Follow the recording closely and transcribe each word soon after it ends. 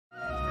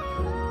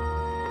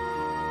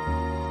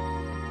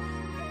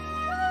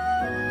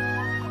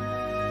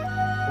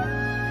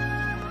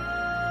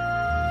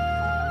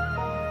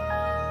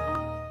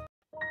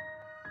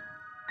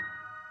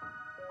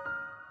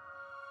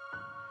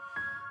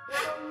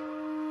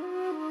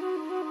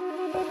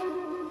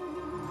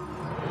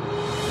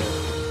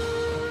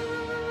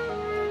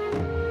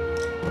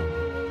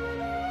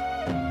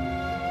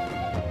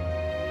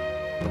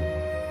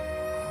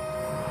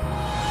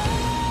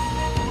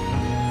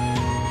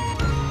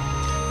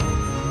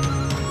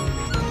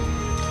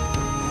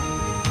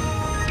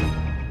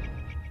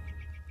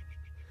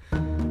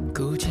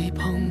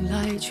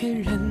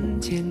劝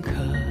人间客，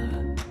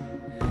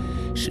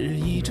是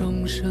一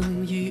众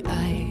生与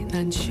爱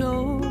难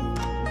求。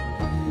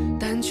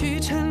但去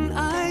尘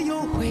埃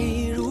又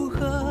会如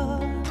何？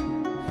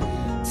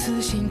此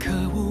心可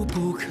无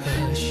不可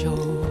休。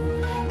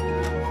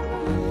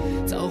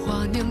造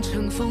化酿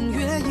成风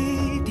月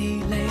一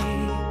滴泪，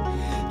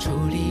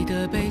伫立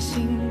的悲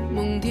心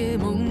梦蝶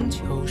梦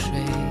秋水。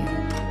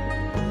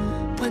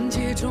万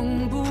劫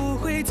终不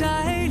会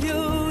再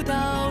流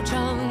到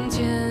掌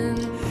间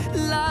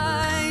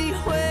来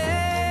回。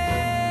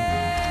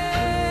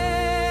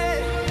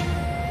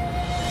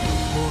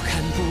我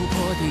看不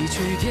破地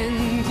去天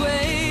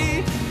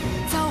规，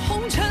造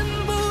红尘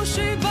不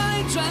须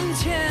百转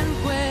千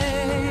回。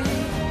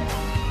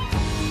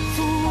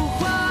浮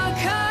花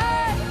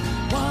开，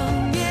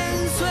望年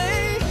岁，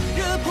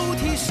惹菩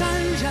提潸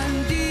然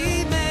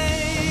低眉。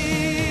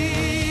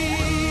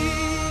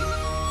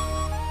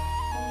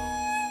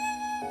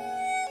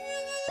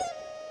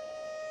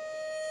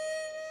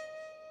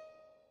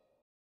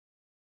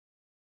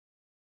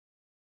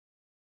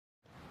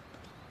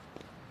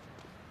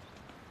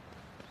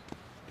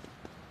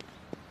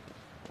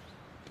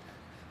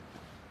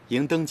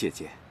迎灯姐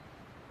姐，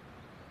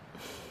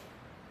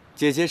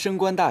姐姐升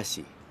官大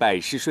喜，百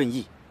事顺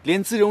意，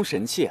连姿容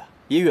神气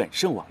也远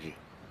胜往日。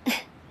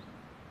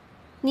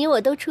你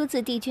我都出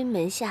自帝君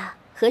门下，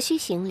何须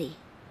行礼？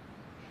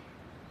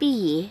必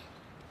矣。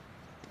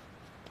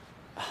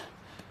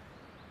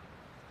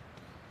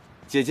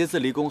姐姐自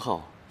离宫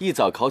后，一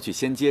早考取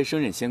仙阶，升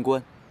任仙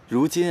官，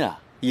如今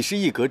已是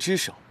一阁之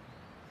首，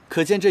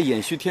可见这偃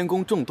虚天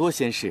宫众多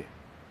仙士，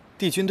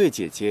帝君对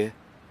姐姐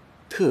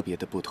特别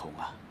的不同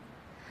啊。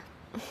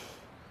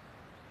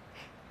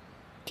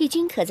帝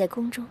君可在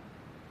宫中？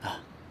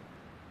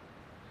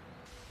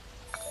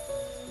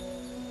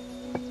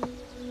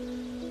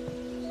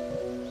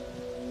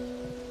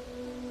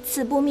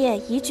此布面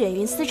以卷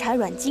云丝缠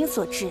软金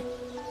所制，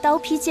刀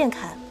劈剑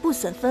砍不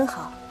损分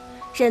毫，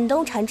忍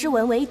冬缠枝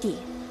纹为底，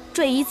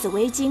缀以紫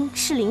微晶、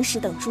赤灵石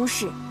等珠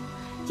饰，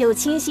有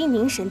清新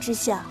凝神之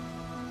象。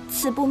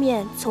此布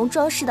面从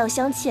装饰到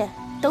镶嵌，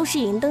都是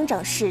银灯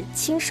掌事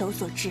亲手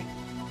所制。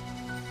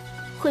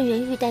会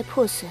员玉带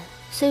破损，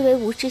虽为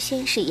无知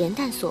仙士颜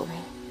淡所为，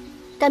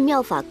但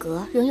妙法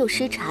阁仍有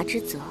失察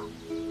之责。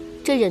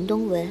这忍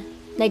冬纹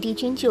乃帝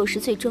君旧时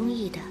最中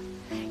意的，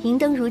银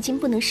灯如今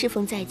不能侍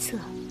奉在侧，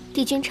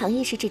帝君常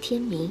意是至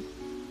天明，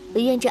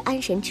唯愿这安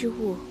神之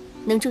物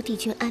能助帝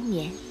君安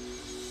眠。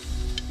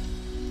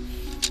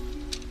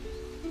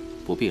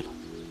不必了。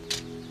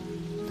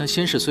那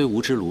仙士虽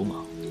无知鲁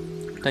莽，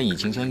但已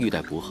经将玉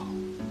带补好。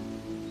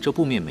这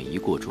布面每一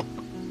过重，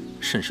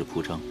甚是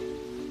铺张，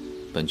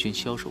本君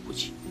消受不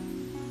起。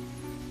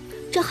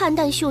这汉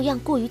淡绣样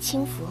过于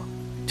轻浮，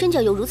针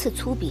脚又如此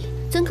粗鄙，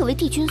怎可为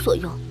帝君所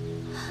用？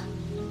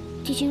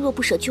帝君若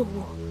不舍旧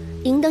物，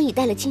银灯已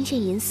带了金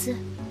线银丝，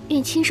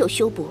愿亲手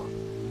修补，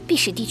必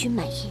使帝君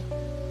满意。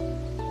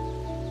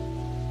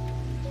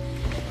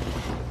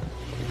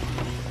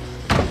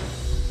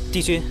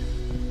帝君，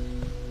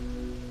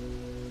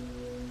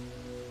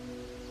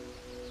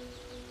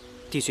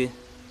帝君，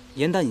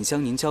颜淡已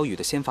将您教予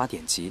的仙法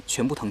典籍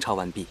全部誊抄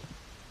完毕，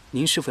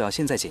您是否要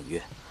现在检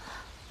阅？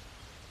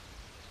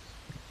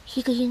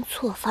一个阴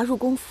错罚入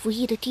宫服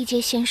役的低阶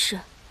仙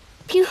士，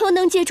凭何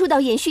能接触到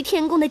偃虚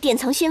天宫的典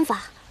藏仙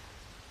法？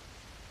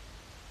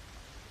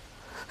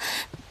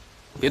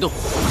别动！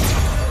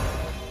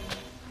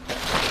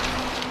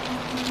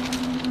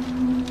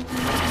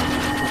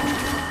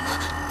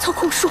操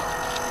控术！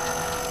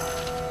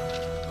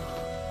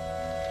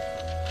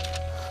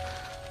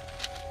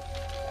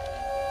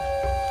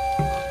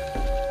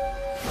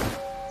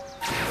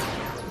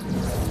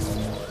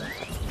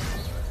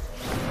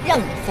让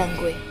你犯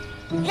规，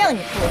让你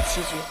破我棋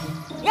局，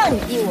让你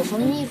逼我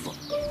缝衣服，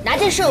拿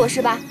箭射我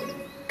是吧？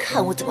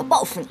看我怎么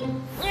报复你！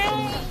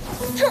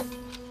哼！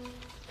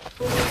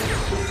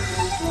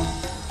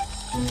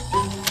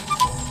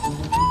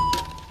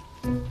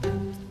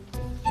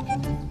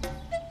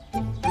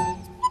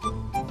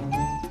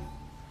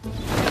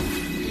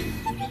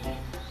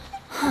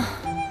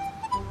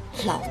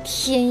老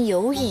天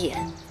有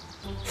眼！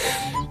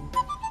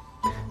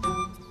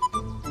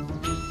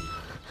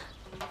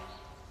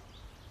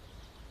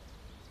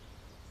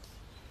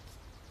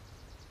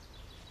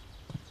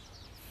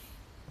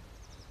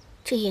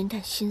这颜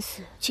淡心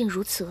思竟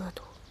如此恶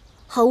毒，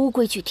毫无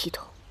规矩体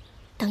统。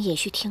当偃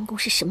虚天宫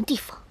是什么地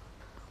方？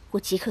我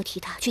即刻替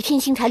他去天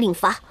星台领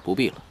罚。不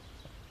必了，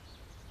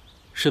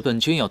是本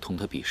君要同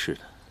他比试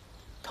的，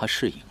他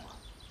是赢了。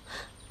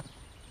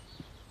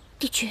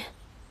帝君，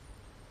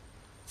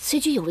此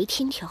举有违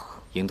天条。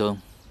银灯，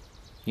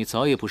你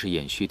早也不是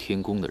偃虚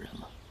天宫的人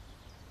了，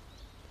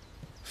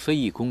非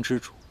一宫之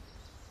主，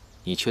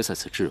你却在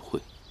此智慧，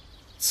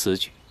此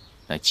举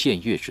乃僭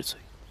越之罪。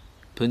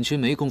本君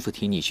没工夫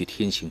替你去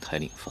天刑台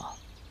领罚，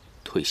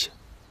退下。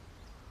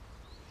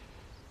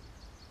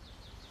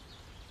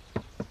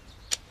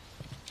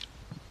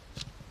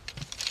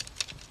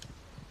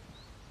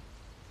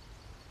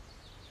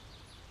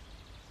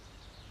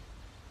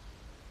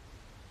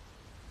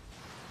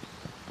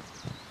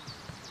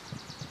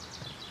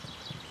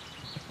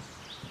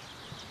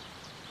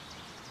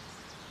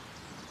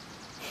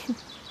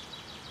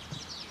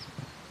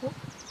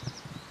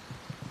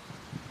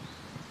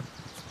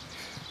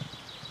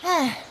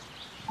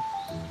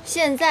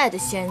现在的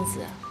仙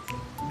子，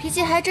脾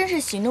气还真是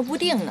喜怒不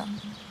定呢。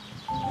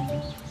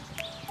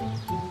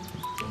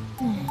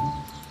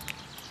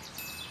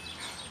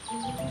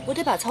我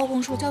得把操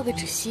控术交给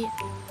芷溪，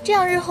这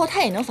样日后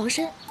她也能防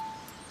身。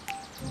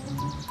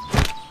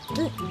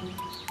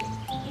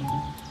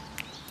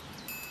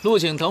陆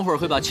景等会儿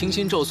会把清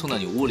心咒送到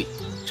你屋里，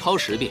抄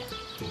10遍。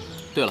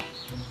对了，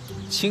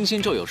清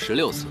心咒有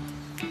16次。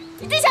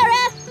你这小人，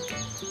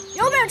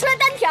有本事出来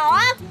单挑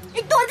啊！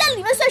你躲在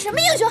里面算什么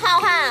英雄好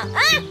汉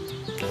啊？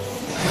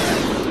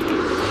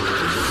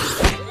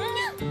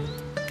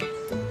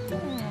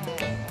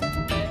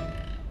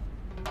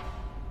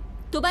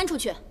都搬出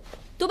去，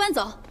都搬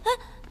走！哎，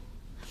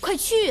快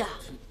去啊！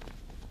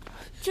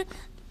这，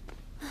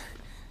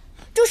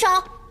住手！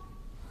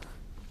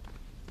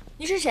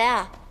你是谁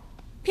啊？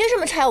凭什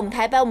么拆我们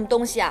台、搬我们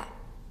东西啊？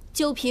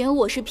就凭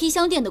我是披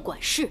香店的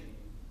管事。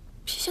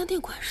披香店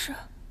管事？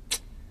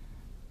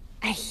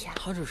哎呀，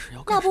他这是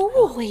要干那不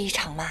误会一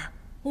场吗？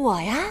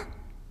我呀，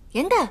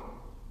颜淡，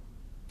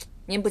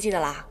您不记得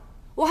啦？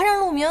我还让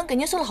陆明给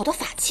您送了好多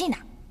法器呢。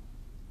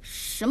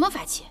什么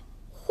法器？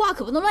话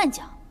可不能乱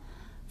讲。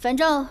反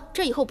正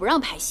这以后不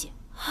让拍戏，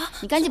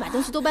你赶紧把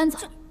东西都搬走，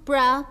不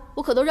然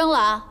我可都扔了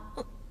啊！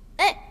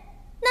哎，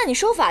那你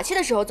收法器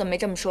的时候怎么没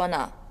这么说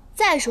呢？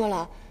再说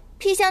了，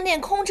披香店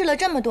空置了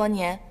这么多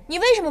年，你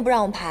为什么不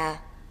让我们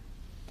排？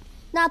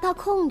哪怕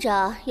空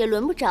着也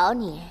轮不着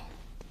你。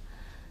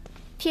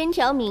天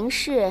条明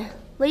示，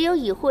唯有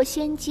已获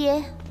仙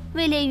阶、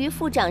位列于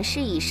副掌事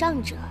以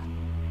上者，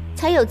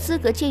才有资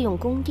格借用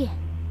宫殿。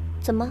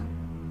怎么？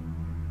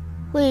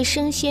未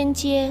升仙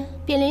阶，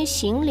便连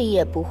行礼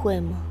也不会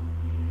吗？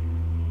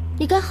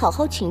你该好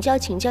好请教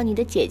请教你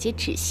的姐姐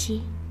芷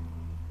溪，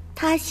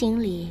她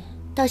行礼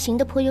倒行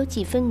得颇有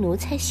几分奴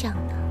才相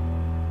呢。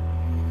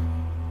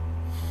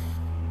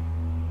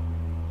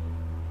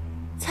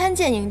参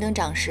见银灯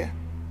掌事。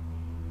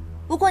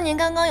不过您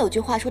刚刚有句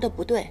话说的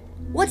不对，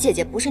我姐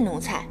姐不是奴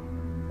才，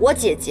我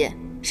姐姐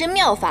是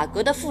妙法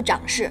阁的副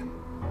掌事。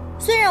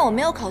虽然我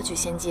没有考取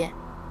仙阶，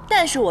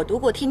但是我读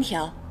过天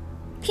条，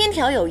天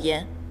条有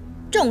言。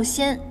众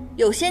仙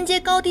有仙阶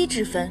高低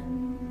之分，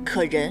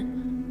可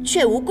人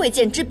却无贵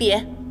贱之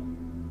别。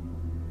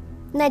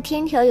那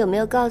天条有没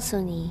有告诉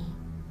你，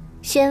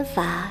仙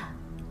法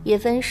也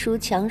分孰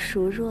强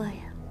孰弱呀？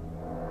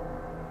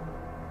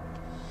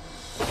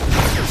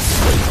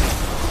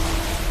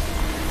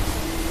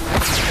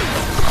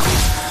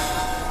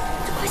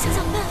快想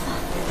想办法！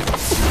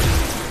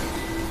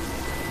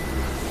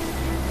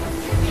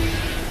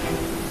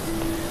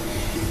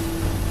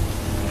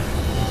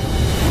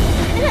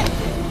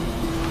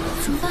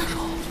怎么办？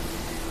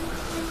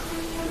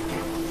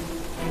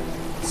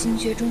心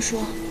诀中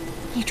说，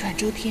逆转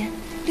周天，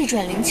力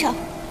转灵窍。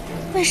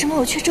为什么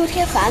我却周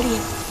天乏力？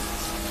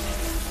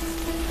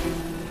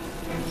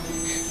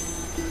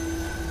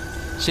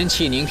先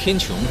气凝天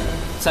穹，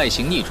再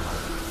行逆转，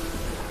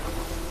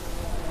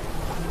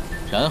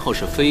然后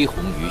是飞鸿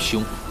于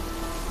胸。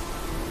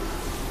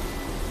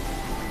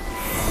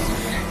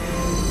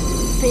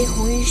飞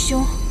鸿于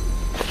胸，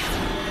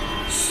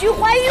虚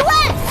怀于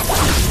外。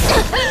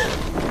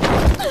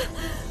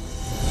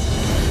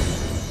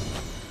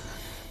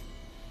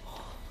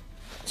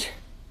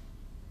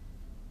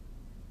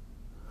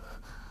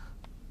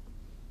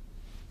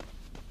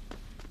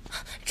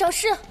掌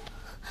事，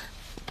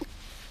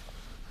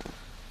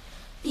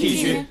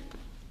帝君，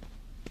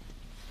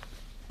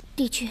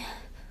帝君，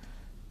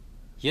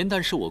颜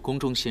淡是我宫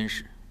中仙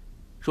使，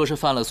若是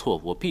犯了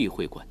错，我必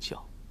会管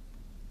教。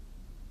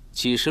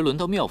几时轮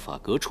到妙法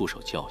阁出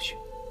手教训？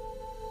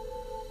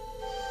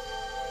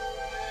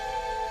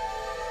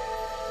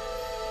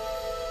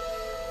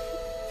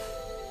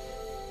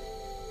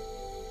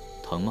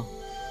疼吗？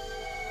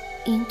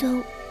银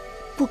灯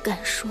不敢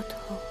说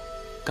疼。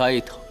该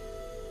疼。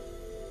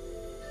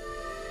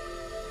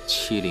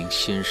欺凌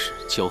仙使，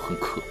骄横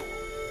刻薄，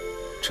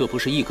这不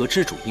是一阁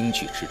之主应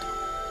举之德。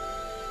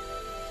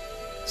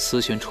思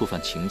璇触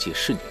犯情节，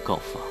是你告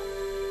发，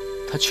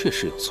他确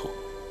实有错，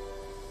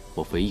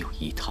我唯有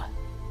一叹。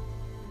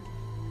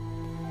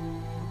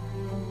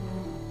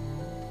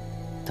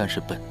但是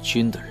本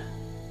君的人，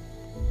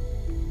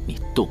你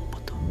动不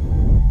得。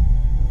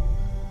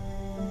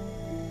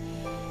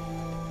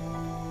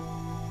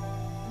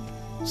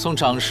送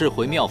掌事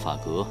回妙法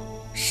阁。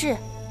是。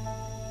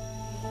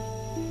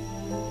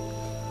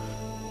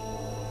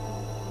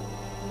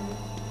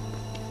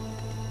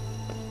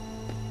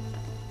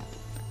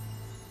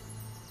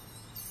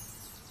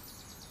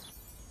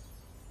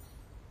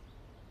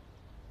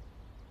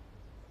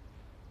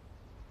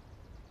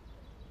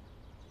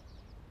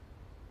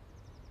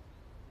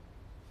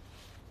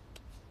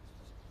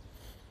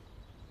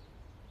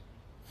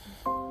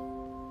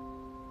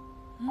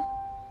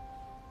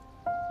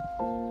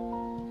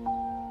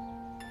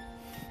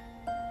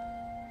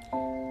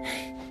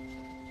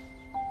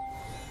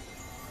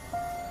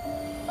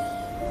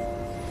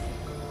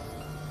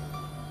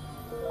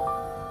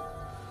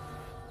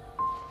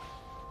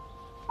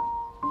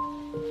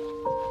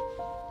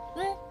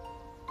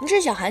你是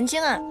小韩晶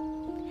啊？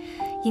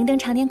银灯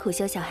常年苦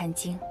修小寒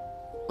经，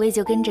我也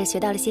就跟着学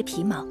到了些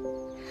皮毛。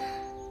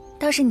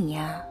倒是你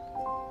呀，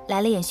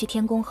来了延续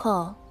天宫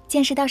后，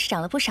见识倒是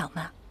长了不少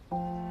嘛。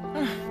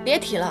别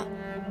提了，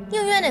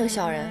应月那个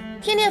小人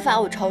天天罚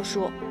我抄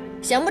书，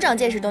想不长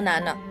见识都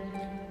难呢。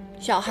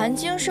小寒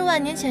经是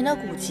万年前的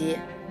古籍，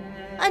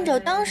按照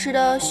当时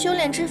的修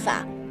炼之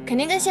法，肯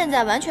定跟现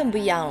在完全不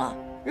一样了。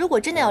如果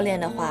真的要练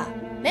的话，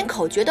连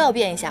口诀都要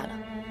变一下了，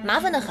麻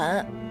烦得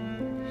很。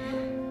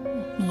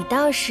你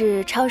倒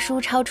是抄书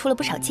抄出了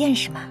不少见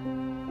识嘛，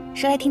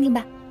说来听听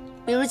吧。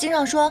比如经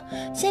上说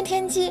先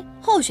天机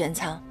后玄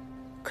苍，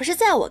可是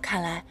在我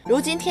看来，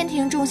如今天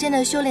庭众仙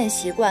的修炼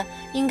习惯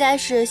应该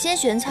是先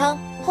玄苍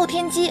后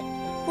天机，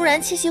不然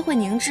气息会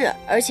凝滞，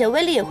而且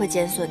威力也会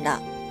减损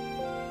的。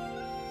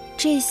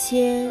这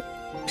些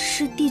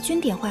是帝君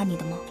点化你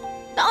的吗？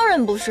当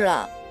然不是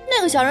了，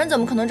那个小人怎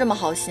么可能这么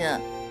好心？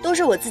都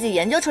是我自己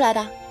研究出来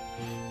的。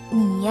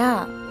你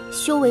呀，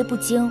修为不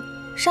精，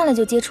上来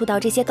就接触到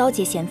这些高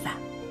阶仙法，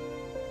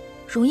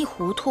容易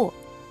糊涂，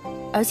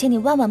而且你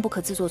万万不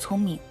可自作聪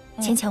明，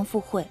牵强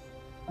附会。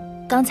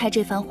刚才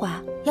这番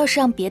话要是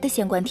让别的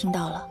仙官听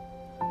到了，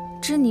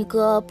治你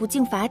个不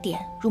敬法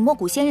典、辱没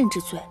古仙人之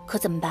罪，可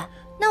怎么办？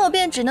那我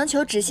便只能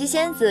求芷溪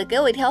仙子给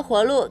我一条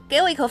活路，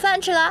给我一口饭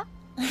吃了。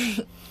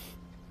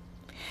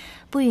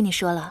不与你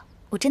说了，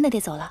我真的得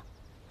走了。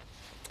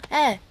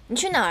哎，你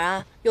去哪儿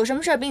啊？有什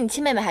么事比你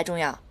亲妹妹还重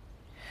要？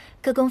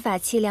各宫法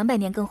器200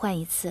年更换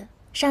一次，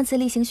上次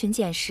例行巡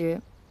检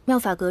时，妙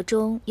法阁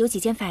中有几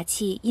件法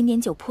器因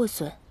年久破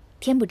损，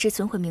天不至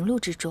损毁名录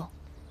之中。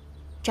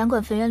掌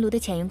管焚元炉的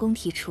潜云宫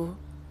提出，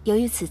由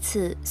于此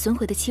次损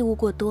毁的器物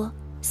过多，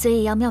所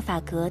以要妙法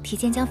阁提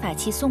前将法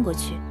器送过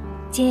去，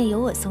今夜由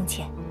我送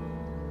钱。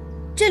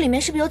这里面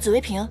是不是有紫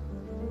薇瓶？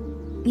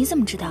你怎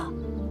么知道？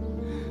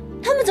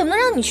他们怎么能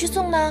让你去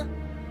送呢？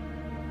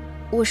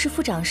我是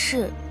副掌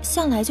事，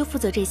向来就负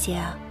责这些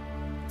啊。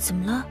怎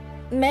么了？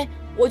没，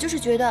我就是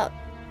觉得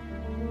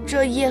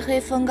这夜黑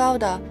风高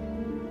的，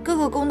各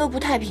个宫都不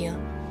太平。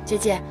姐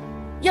姐，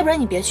要不然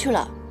你别去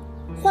了，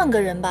换个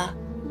人吧。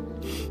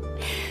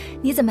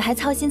你怎么还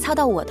操心操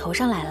到我头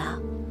上来了？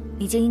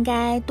你就应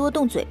该多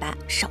动嘴巴，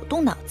少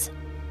动脑子。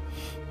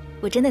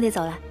我真的得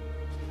走了。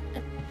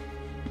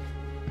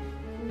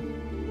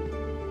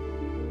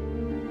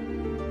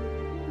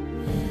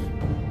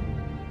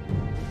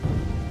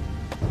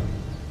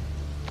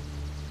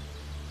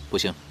不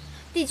行，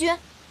帝君，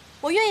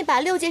我愿意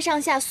把6界上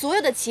下所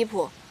有的棋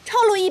谱抄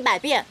录100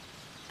遍。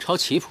抄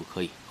棋谱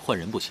可以，换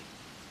人不行。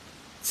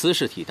此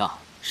事体大，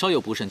稍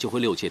有不慎就会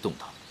6界动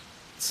荡。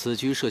此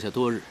局设下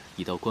多日，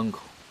已到关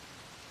口。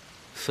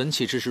焚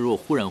气之时若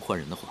忽然换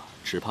人的话，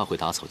只怕会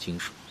打草惊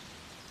蛇。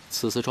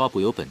此次抓捕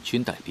由本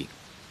君带兵，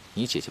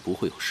你姐姐不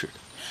会有事的。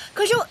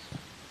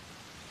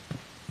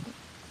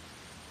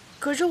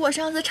可是我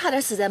上次差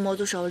点死在魔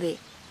族手里，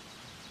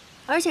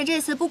而且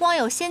这次不光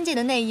有仙界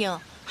的内应，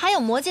还有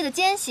魔界的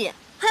奸细，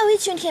还有一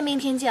群天兵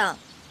天将。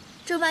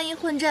这万一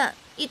混战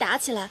一打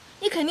起来，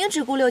你肯定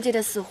只顾6界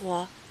的死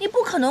活，你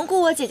不可能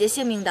顾我姐姐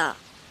性命的。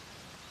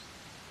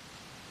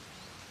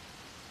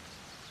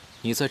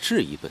你在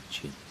质疑本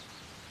君？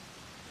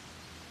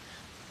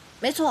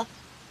没错，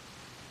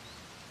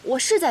我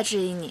是在质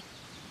疑你。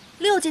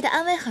6界的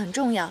安危很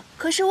重要，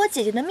可是我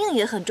姐姐的命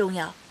也很重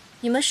要。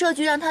你们设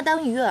局让她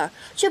当鱼饵，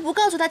却不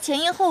告诉她前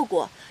因后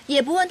果，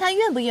也不问她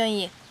愿不愿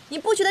意，你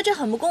不觉得这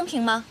很不公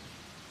平吗？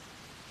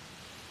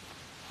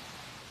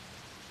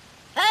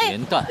哎，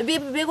颜淡，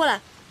别过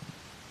来！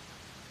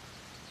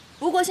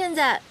不过现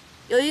在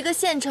有一个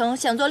县城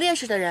想做烈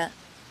士的人，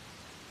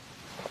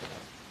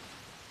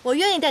我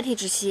愿意代替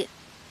芷溪。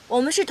我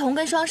们是同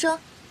根双生，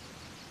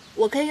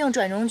我可以用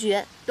转容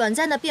诀短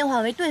暂的变化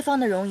为对方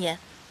的容颜，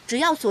只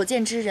要所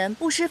见之人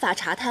不施法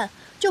查探，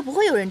就不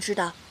会有人知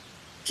道，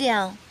这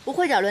样不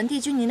会扰乱帝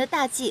君您的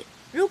大计。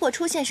如果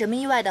出现什么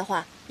意外的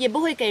话，也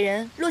不会给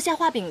人落下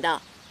画饼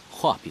的。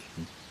画饼？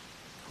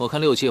我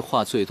看6界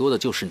话最多的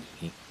就是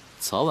你，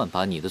早晚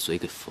把你的嘴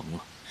给缝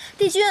了。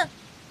帝君，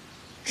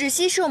芷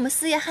溪是我们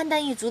四叶菡萏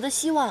一族的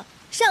希望，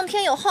上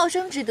天有好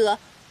生之德，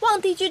望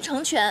帝君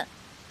成全。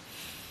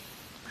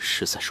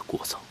实在是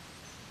过早。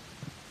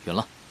远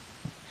了。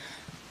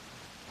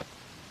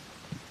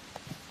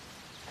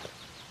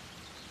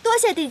多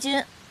谢帝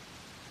君，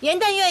颜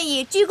淡愿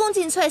意鞠躬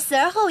尽瘁，死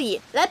而后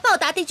已，来报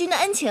答帝君的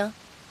恩情。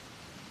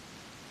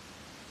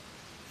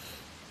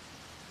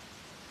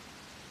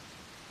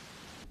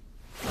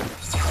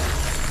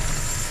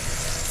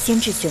先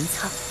至玄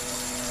苍，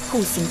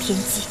后行天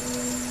机。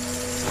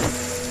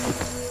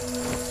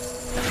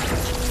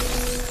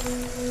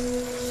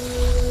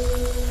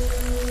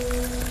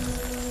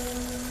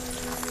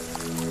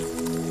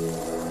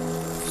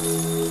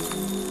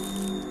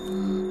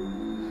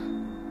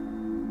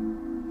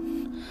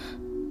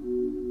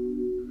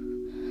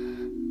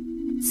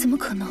怎么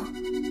可能？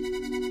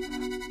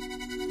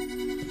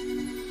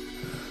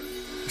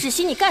芷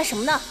溪，你干什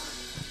么呢？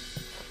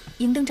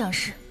银灯掌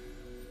事，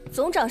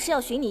总掌事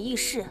要寻你议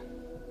事，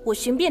我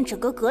寻遍整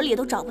个阁里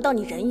都找不到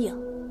你人影，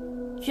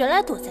原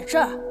来躲在这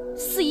儿，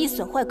肆意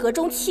损坏阁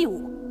中器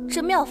物。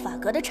这妙法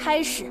阁的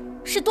差事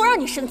是多让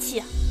你生气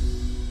啊！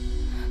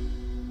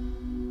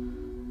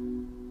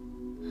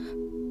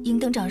银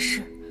灯长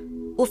师，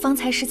我方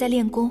才是在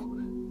练功，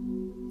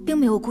并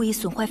没有故意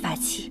损坏法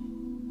器。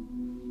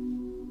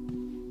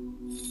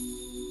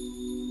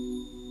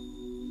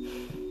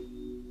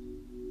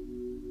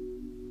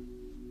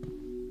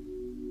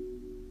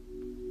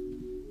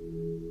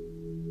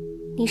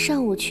你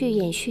上午去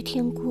偃虚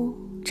天宫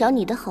找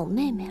你的好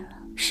妹妹了，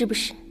是不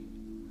是？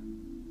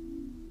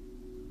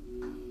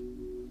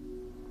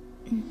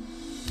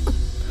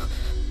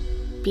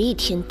别一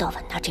天到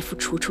晚拿这副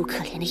楚楚可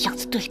怜的样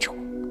子对着我。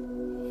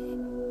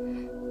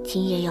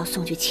今夜要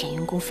送去乾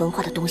云宫焚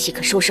化的东西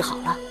可收拾好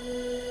了？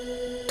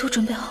都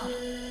准备好了，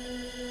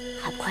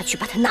还不快去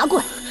把它拿过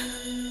来！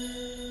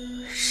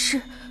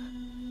是。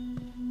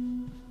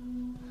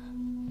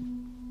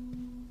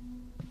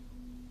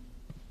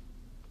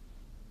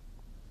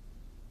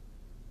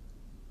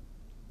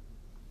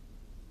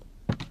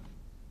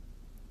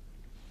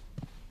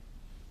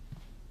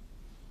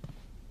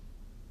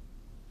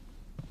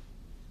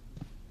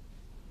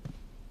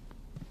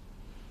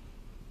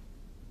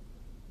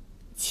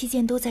7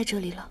件都在这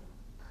里了，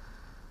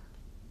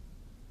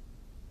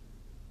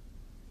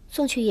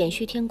送去偃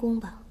虚天宫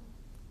吧。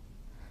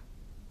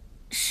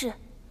是。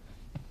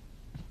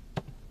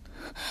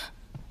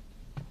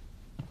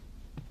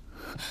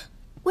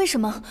为什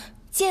么？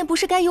今夜不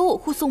是该由我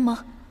护送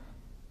吗？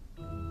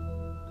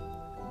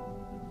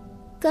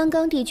刚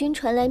刚帝君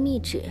传来密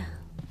旨，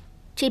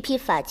这批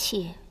法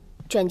器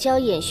转交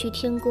偃虚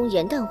天宫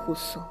颜淡护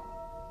送。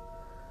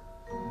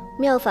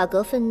妙法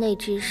阁分内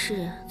之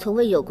事，从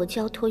未有过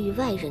交托于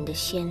外人的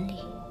先例。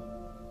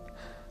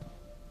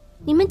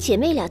你们姐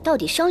妹俩到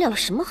底商量了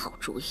什么好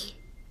主意，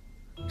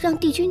让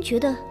帝君觉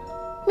得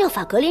妙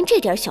法阁连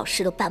这点小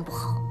事都办不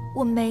好？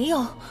我没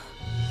有。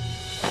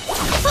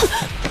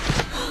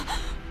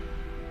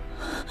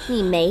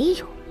你没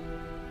有？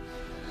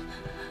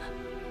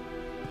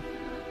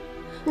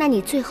那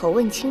你最好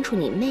问清楚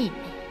你妹妹，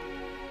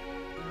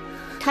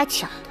她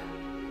抢的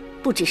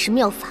不只是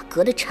妙法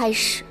阁的差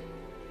事，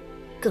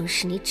更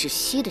是你芷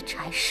溪的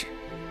差事。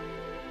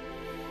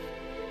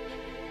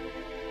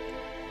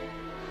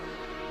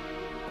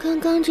刚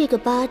刚这个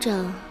巴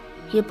掌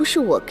也不是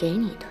我给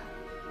你的，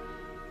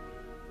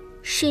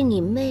是你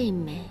妹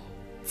妹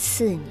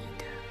赐你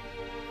的。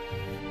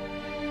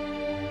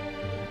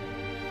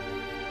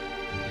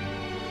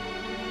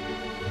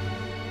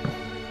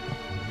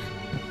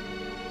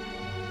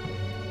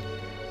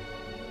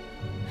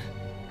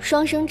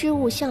双生之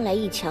物向来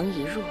一强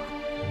一弱，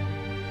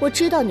我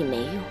知道你没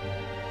用，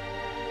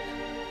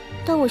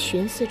但我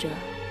寻思着，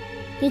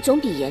你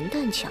总比颜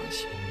淡强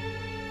些。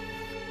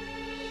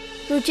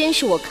若真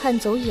是我看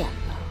走眼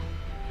了，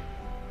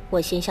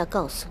我先下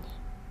告诉你，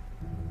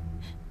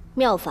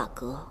妙法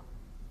阁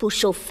不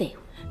收废物。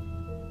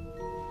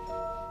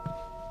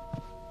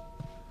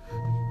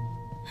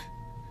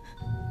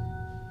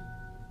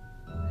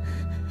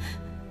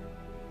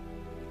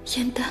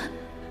颜淡，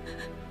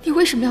你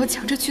为什么要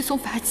抢着去送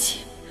法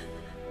器？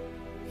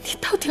你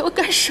到底要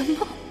干什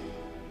么？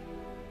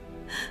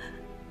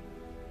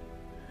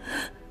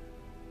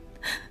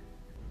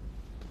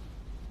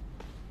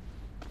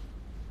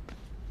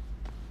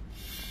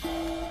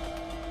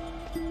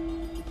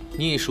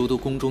你已熟读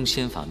宫中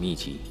仙法秘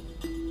籍，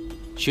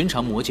寻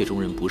常魔界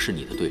中人不是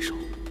你的对手。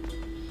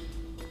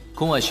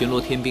宫外巡逻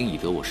天兵已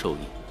得我授意，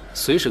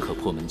随时可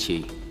破门接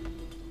应。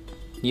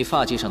你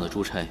发髻上的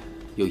珠钗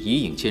有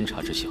以影监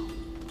察之效，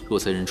若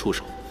贼人出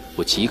手，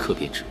我即刻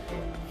便知。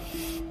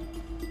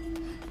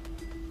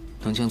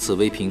能将紫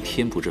薇瓶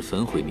添补至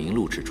焚毁名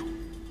录之中，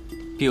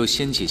必有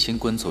仙界仙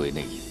官作为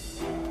内应，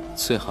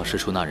最好识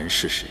出那人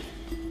是谁。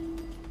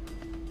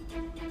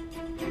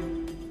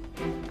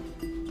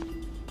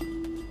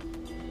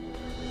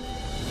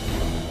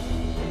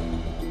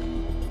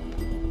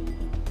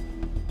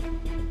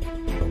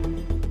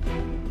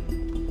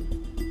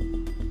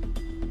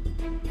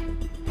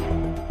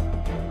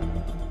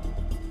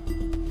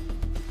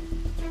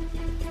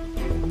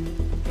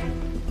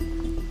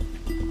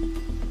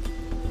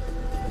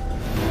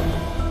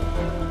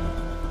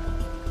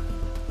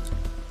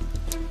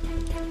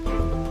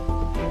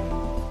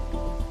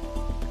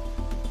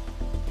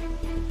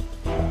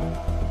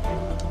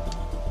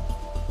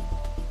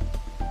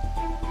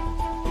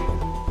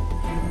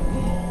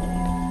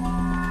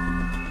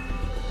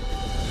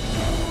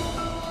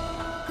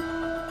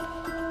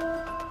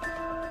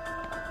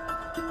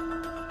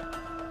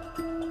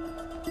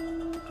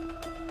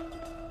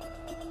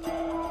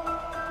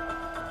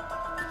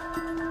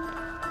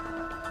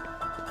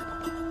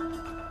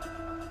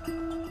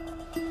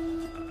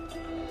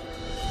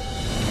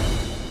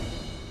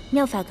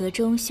妙法阁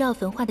中需要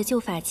焚化的旧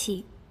法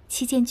器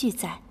7件俱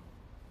在，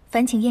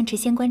烦请燕池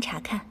仙官查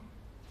看。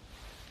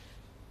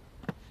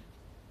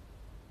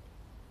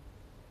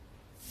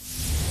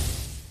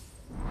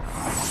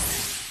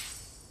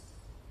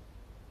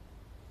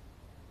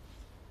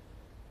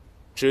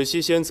芷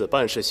溪仙子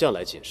办事向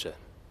来谨慎，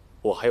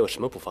我还有什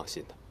么不放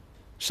心的？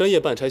深夜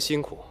办差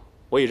辛苦，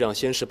我已让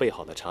仙师备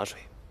好了茶水，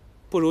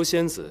不如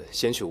仙子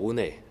先去屋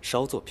内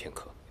稍坐片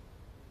刻。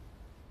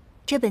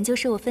这本就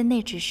是我分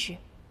内之事，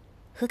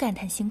何敢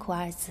谈辛苦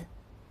二字？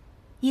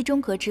依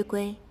中阁之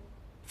规，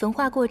焚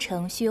化过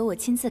程须由我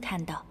亲自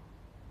看到，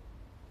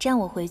这样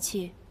我回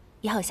去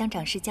也好向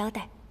长师交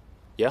代。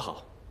也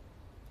好，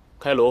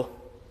开炉。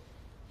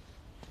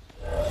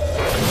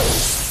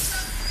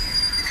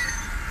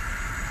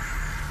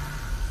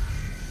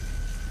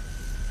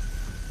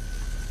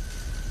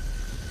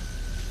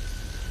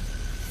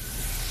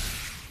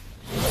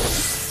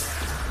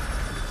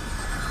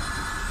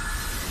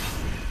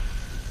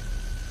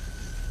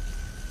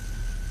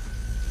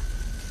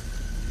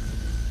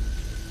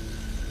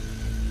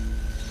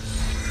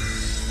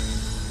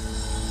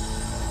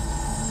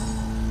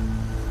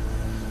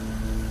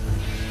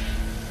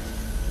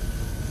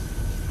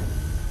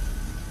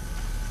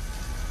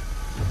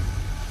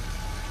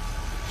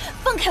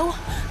放开我！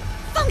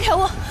放开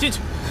我！进去。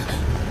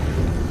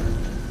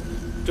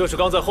这是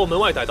刚在后门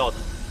外逮到的。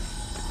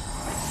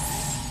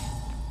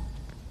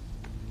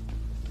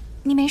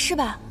你没事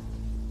吧？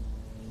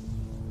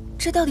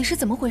这到底是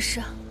怎么回事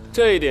啊？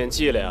这点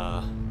伎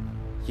俩，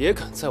也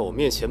敢在我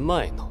面前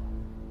卖弄？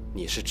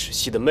你是芷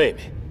溪的妹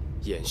妹，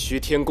偃虚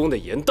天宫的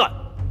颜淡。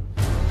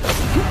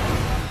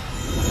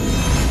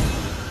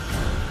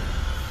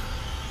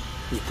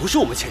你不是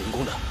我们潜云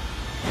宫的，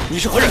你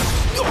是何人？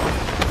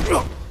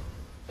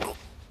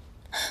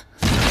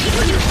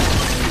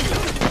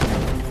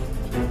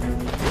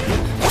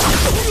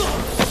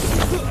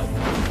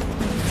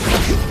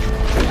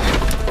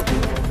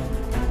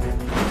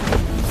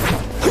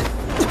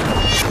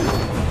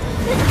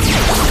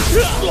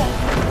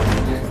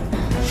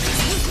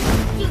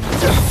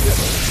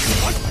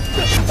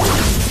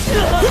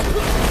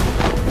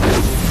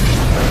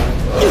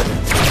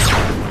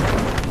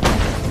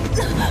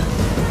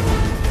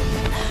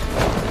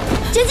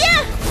姐姐，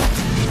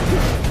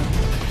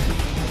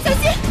小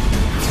心！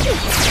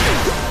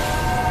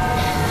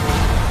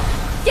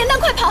颜淡，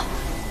快跑！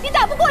你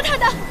打不过他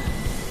的。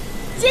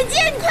姐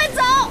姐，你快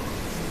走！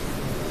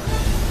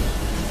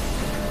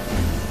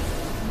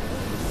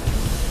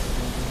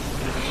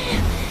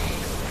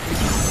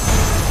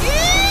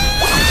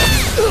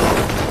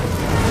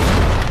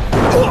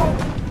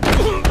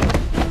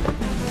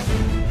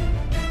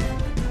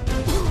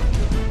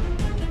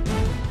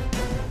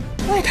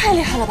我也太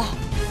厉害了吧！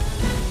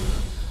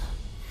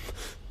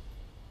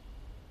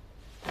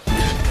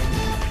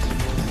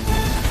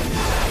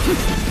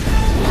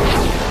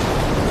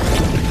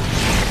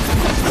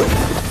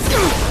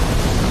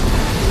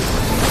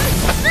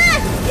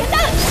颜淡！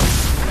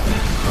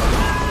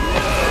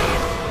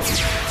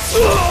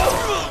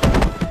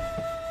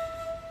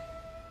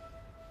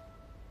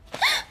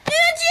女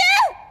君，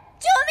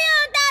救命啊！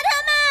打他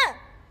们！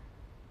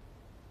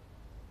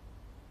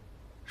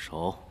手。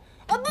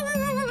啊不！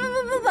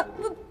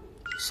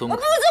松不！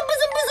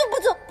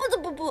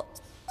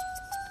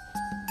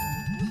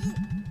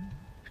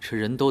这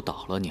人都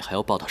倒了，你还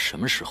要抱到什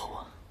么时候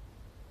啊？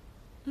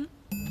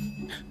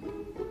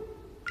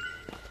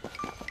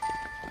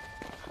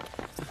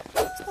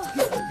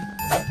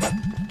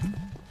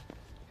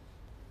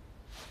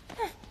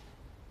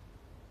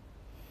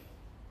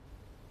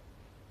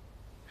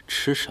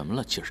吃什么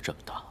了？劲儿这么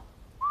大？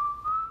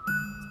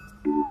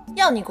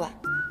要你管？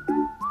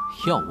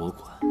要我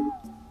管？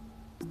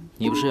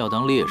你不是要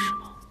当烈士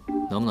吗？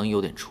能不能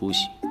有点出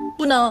息？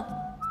不能！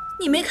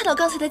你没看到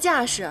刚才的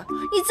架势，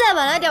你再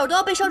晚来点，我都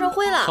要被烧成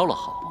灰了。挑了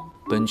好，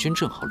本君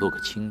正好落个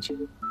清净。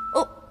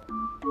哦，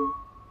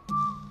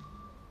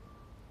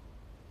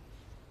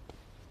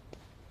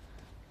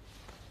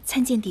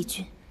参见帝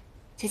君。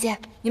姐姐，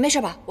你没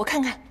事吧？我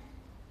看看。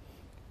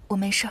我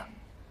没事儿。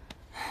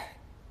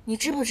你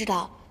知不知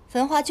道，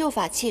焚化旧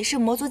法器是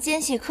魔族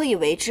奸细刻意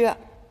为之，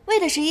为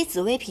的是以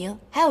紫为凭，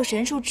还有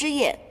神树之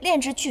叶炼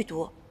制剧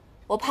毒。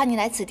我怕你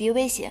来此地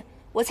危险，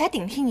我才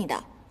顶替你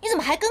的。你怎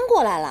么还跟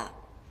过来了？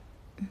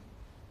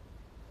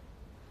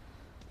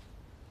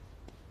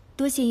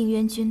多谢应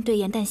渊君对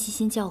颜淡悉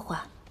心教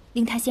化，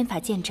令他仙法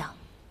见长，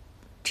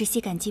芷溪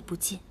感激不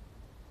尽。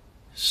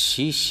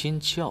悉心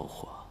教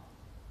化，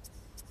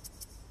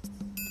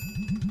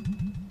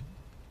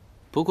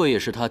不过也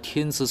是他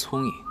天资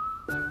聪颖，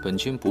本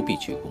君不必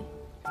鞠躬。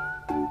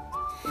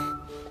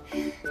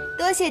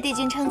多谢帝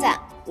君称赞，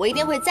我一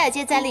定会再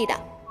接再厉的。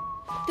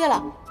对了，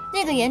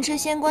那个盐池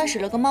仙官使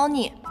了个猫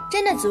腻，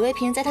真的紫薇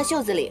瓶在他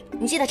袖子里，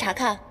你记得查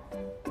看。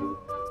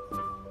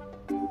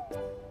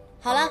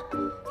好了，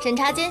审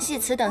查奸细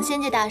词等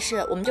仙界大事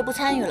我们就不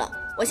参与了，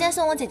我先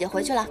送我姐姐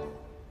回去了。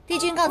帝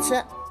君告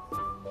辞。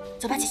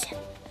走吧，姐姐。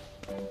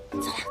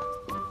走啦。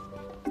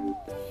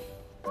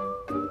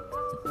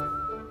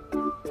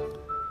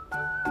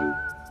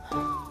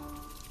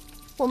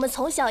我们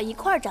从小一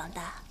块儿长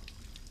大，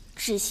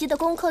芷溪的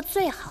功课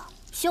最好，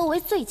修为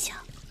最强。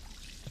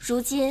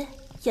如今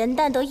颜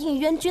淡得应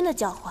渊君的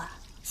教化，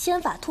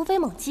仙法突飞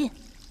猛进，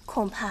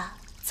恐怕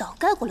早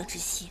盖过了芷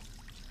溪。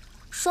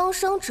双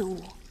生之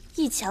物，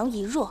一强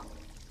一弱，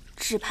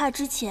只怕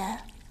之前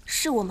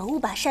是我们误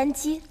把山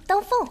鸡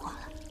当凤凰了。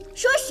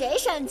说谁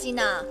山鸡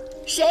呢？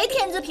谁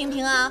天资平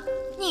平啊？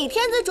你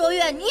天资卓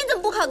越，你怎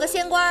么不考个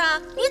仙官啊？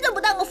你怎么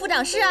不当个副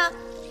长事啊？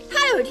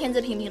他要是天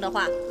资平平的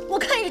话，我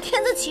看你是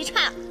天资奇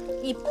差。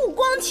你不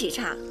光奇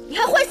差，你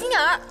还坏心眼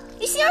儿。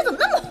你心眼怎么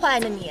那么坏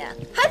呢？你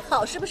还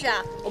跑是不是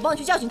啊？我帮你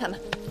去教训他们。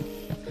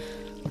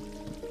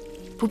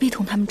不必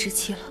同他们置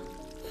气了，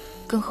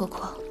更何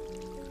况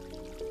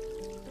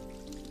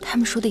他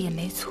们说的也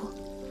没错。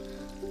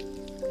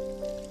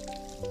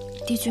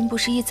帝君不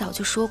是一早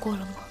就说过了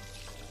吗？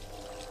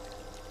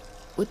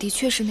我的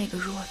确是那个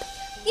弱的。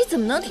你怎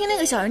么能听那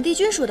个小人帝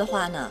君说的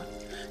话呢？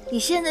你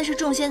现在是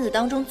众仙子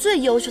当中最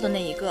优秀的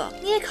那一个，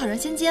你也考上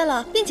仙阶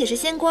了，并且是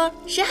仙官，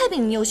谁还比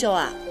你优秀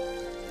啊？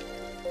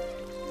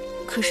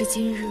可是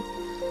今日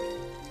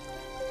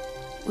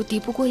我敌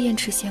不过燕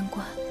赤仙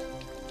官，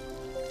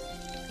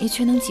你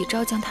却能几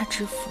招将他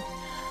制服。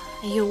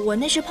哎呦，我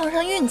那是碰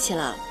上运气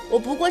了，我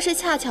不过是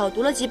恰巧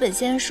读了几本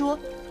仙书。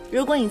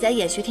如果你在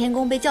演虚天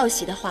宫被教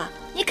习的话，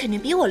你肯定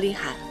比我厉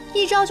害，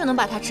一招就能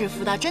把他制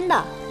服的，真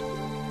的。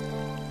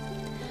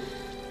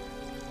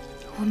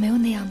我没有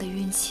那样的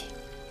运气。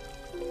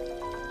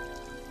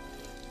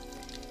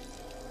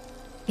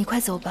你快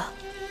走吧，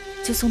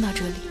就送到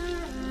这里，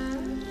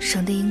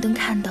省得银灯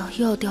看到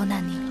又要刁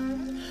难你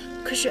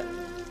了。可是，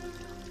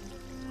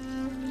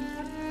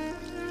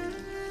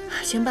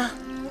行吧，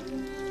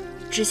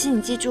只希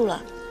你记住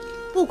了，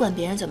不管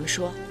别人怎么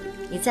说，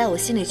你在我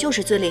心里就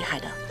是最厉害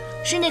的，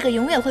是那个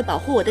永远会保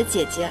护我的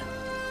姐姐。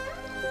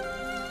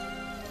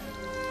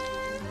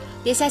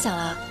别瞎想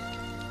了，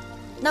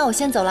那我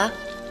先走了。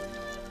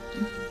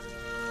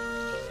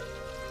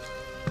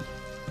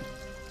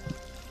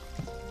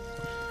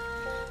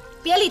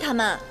别理他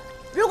们，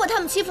如果他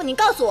们欺负你，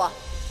告诉我。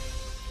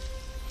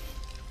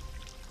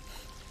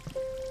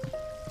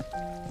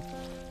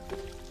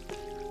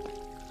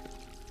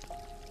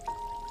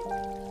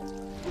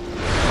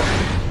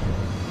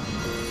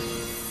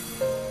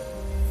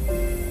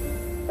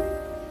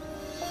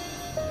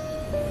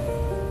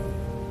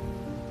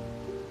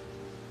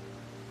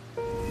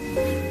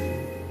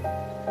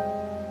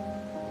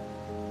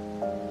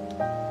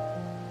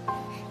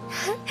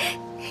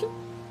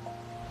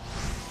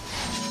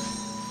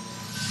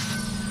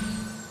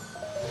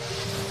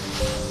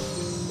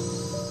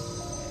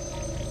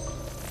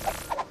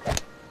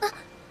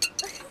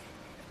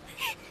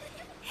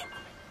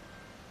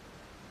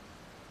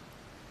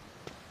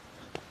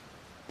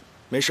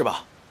没事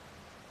吧？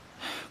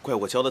怪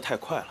我教的太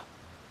快了，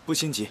不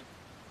心急，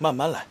慢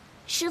慢来。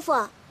师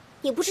傅，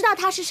你不知道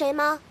他是谁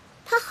吗？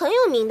他很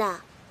有名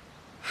的，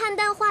邯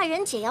郸画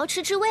人解妖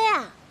池之威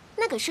啊，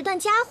那可是段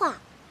佳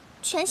话，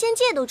全仙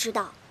界都知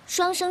道。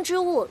双生之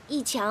物，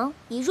一强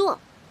一弱，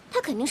他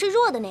肯定是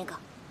弱的那个。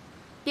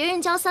别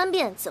人教3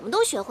遍怎么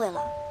都学会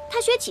了，他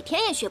学几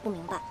天也学不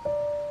明白。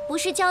不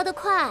是教得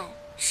快，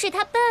是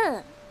他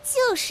笨。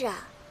就是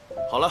啊。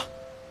好了，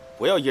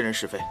不要一人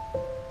是非。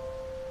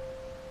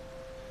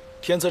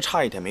天资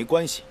差一点没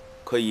关系，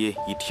可以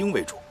以听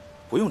为主，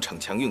不用逞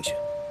强硬学。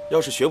要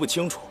是学不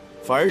清楚，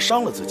反而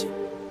伤了自己，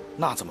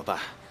那怎么办？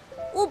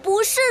我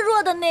不是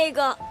弱的那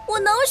个，我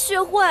能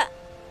学会。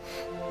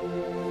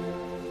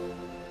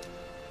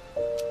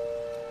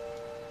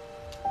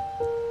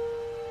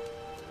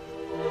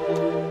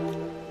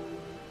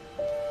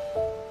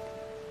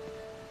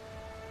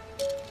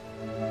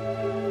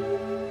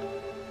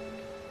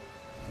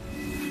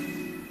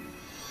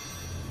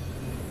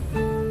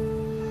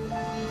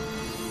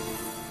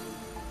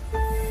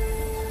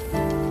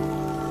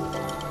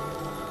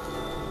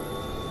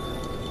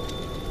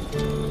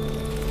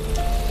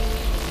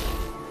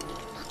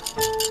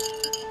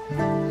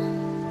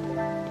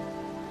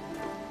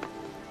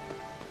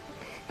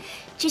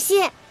芷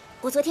溪，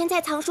我昨天在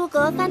藏书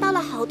阁翻到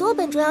了好多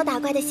本捉妖打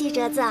怪的细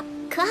折子，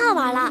可好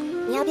玩了。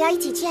你要不要一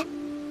起去？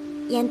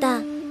颜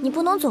淡，你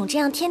不能总这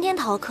样天天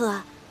逃课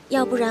啊，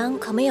要不然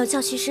可没有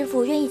教习师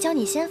傅愿意教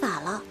你仙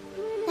法了。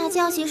那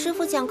教习师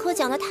傅讲课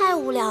讲得太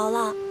无聊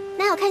了，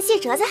哪有看细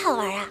折子好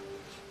玩啊？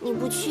你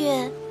不去，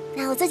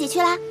那我自己去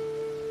啦。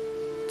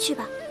去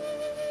吧。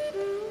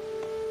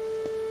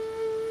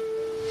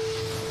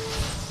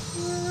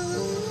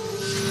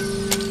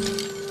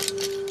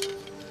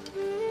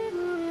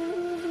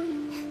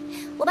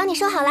我帮你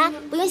收好啦，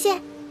不用谢。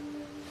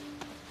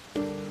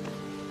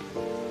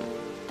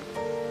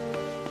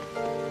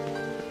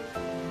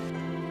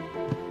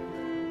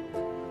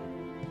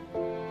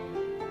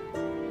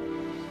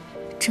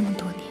这么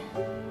多年，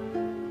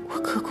我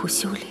刻苦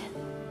修炼，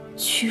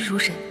屈辱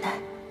忍耐，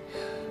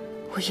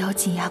我咬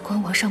紧牙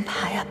关往上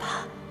爬呀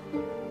爬，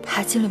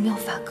爬进了妙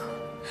法阁，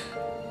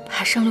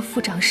爬上了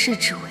副长事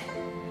之位，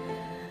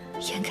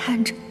眼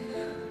看着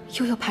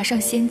又要爬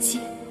上仙阶。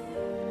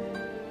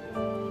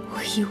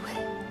我以为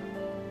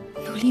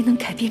努力能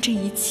改变这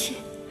一切，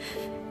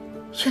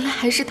原来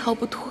还是逃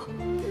不脱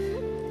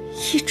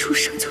一出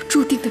生就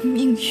注定的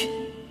命运。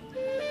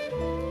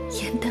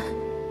颜淡，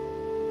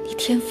你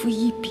天赋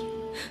异禀，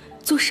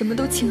做什么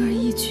都轻而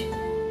易举，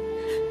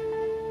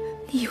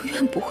你永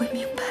远不会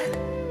明白的。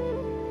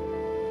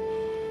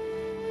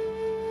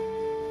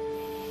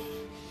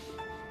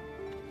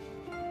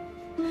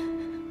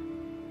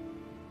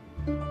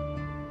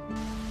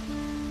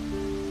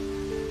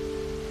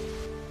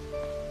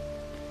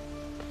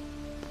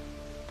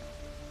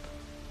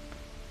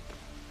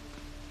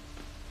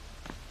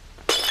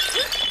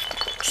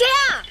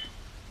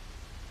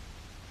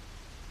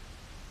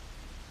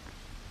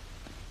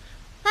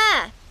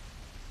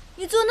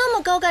你坐那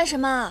么高干什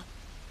么？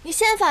你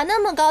仙法那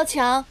么高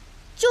强，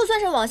就算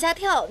是往下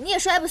跳，你也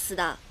摔不死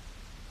的。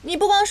你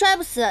不光摔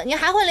不死，你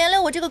还会连累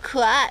我这个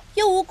可爱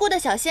又无辜的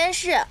小仙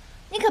士，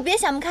你可别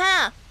想不开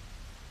啊！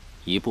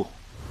一步。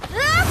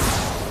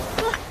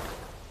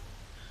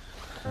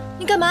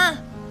你干嘛？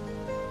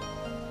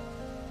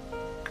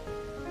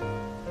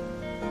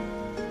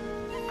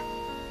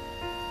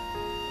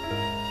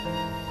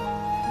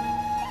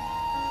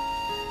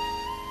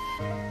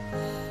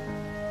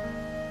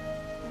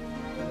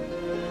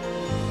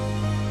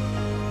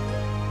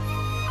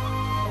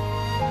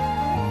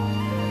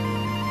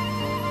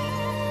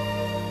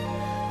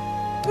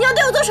你要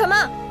对我做什么？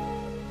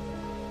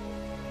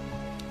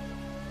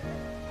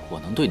我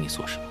能对你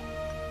做什么？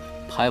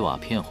拍瓦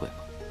片会吗？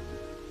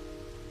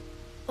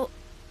哦，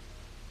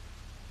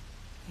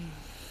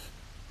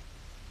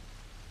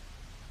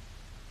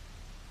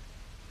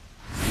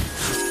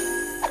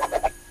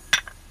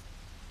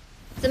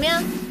怎么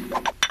样？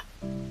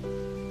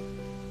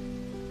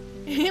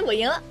我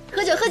赢了，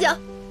喝酒喝酒，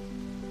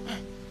哎，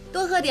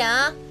多喝点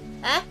啊！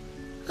哎，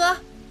喝。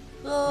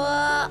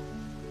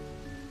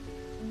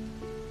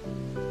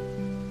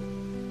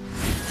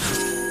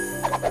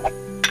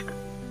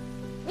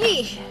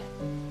咦，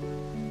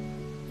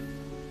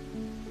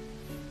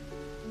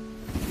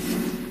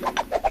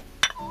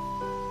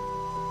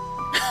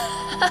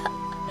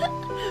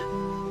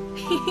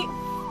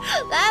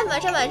来，马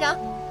上。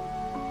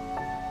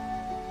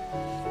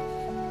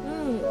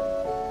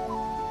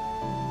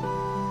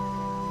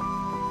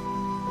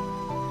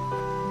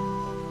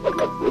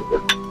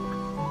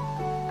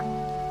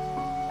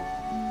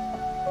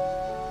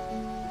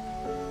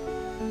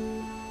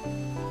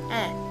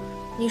哎，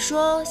你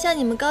说像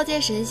你们高阶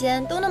神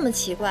仙都那么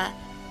奇怪，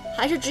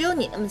还是只有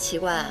你那么奇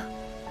怪啊？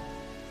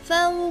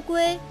翻乌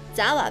龟、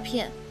砸瓦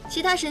片，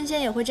其他神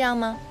仙也会这样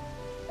吗？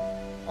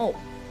哦，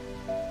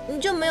你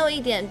就没有一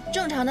点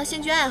正常的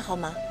兴趣爱好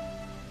吗？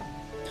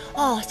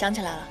哦，想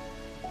起来了，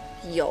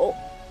有，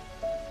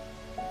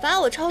罚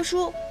我抄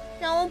书，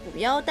让我补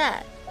腰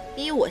带，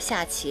逼我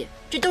下棋，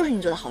这都是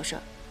你做的好事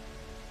儿。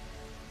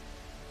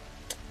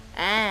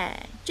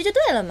哎，这就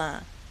对了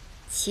嘛，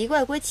奇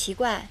怪归奇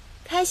怪，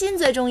开心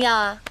最重要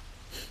啊。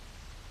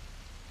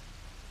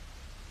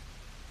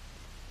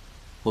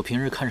我平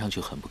日看上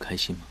去很不开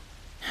心吗？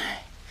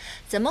唉，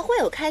怎么会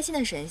有开心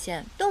的神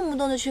仙动不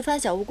动就去翻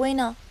小乌龟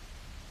呢？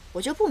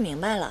我就不明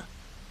白了，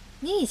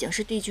你已经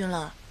是帝君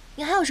了，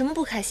你还有什么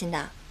不开心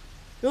的？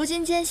如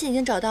今奸细已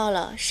经找到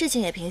了，事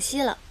情也平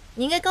息了，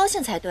你应该高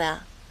兴才对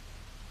啊。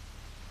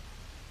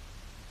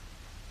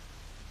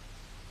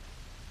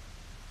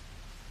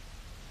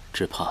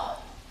只怕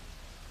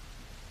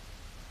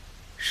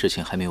事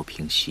情还没有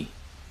平息，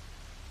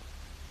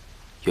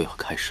又要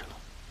开始了。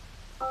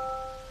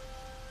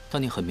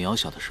当你很渺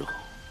小的时候，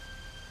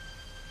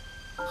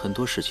很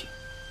多事情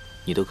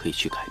你都可以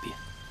去改变，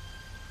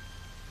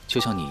就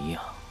像你一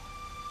样，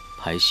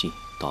排戏、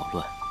捣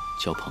乱、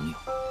交朋友。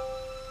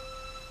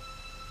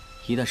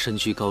一旦身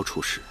居高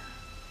处时，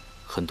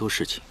很多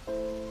事情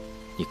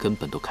你根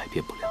本都改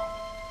变不了。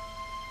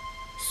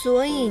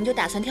所以你就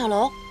打算跳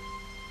楼？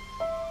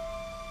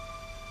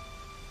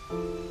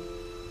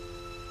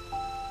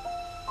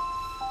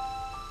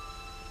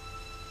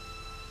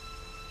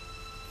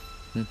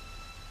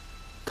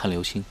看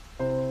流星。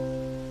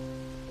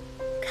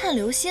看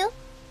流星？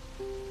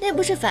那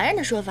不是凡人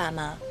的说法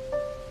吗？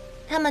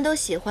他们都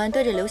喜欢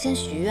对着流星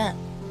许愿，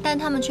但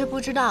他们却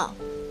不知道，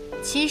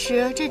其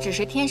实这只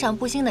是天上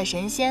布星的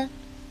神仙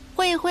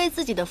挥一挥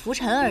自己的拂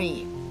尘而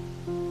已。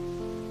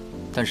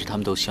但是他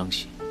们都相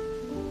信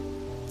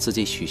自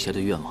己许下的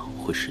愿望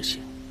会实现。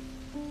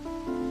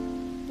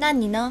那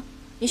你呢？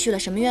你许了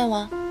什么愿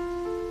望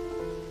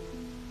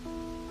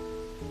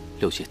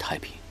？6界太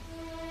平。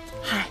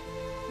嗨，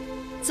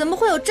怎么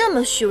会有这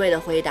么虚伪的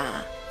回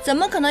答？怎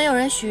么可能有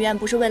人许愿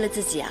不是为了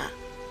自己啊？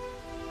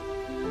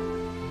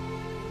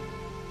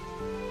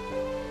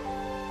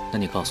那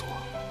你告诉我，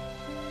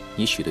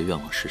你许的愿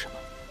望是什么？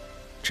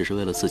只是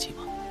为了自己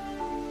吗？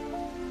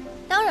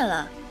当然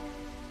了，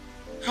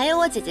还有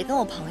我姐姐跟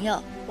我朋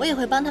友，我也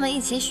会帮他们一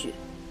起许。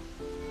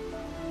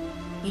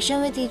你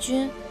身为帝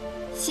君，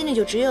心里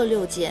就只有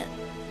6界，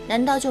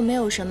难道就没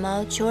有什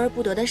么求而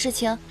不得的事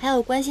情，还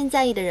有关心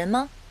在意的人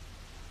吗？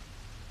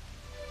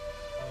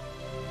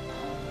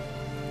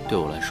对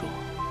我来说，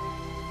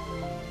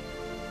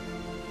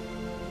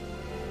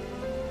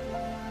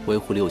维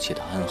护6界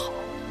的安好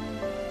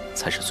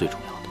才是最重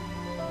要的。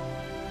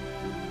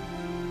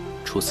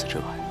除此之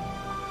外，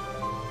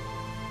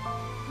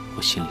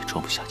我心里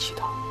装不下其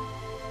他。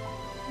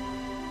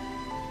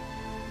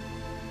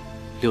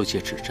6界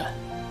之战，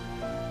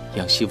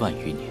养息万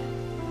余年，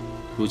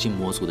如今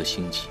魔族的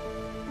兴起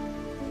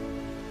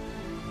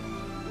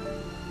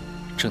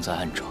正在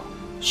暗潮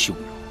汹涌。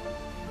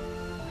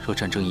若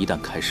战争一旦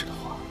开始的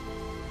话，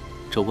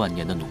这万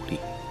年的努力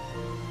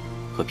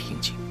和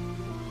平静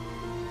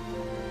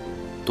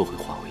都会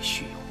化为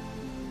虚有。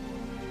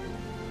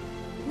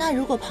那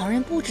如果旁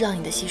人不知道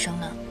你的牺牲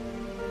呢？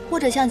或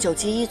者像九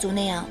级一族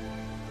那样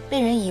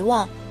被人遗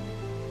忘，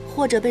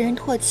或者被人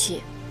唾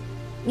弃，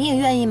你也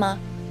愿意吗？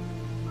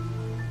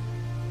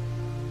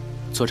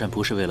作战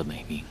不是为了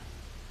美名，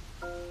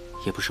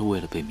也不是为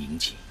了被铭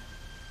记，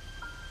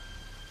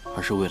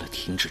而是为了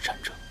停止战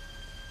争。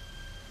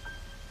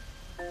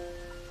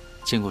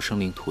见过生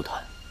灵涂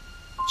炭，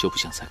就不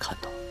想再看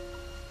到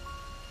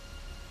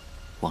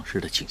往日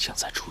的景象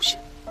再出现。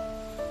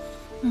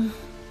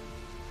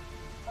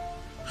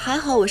还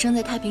好我生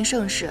在太平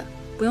盛世，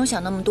不用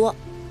想那么多。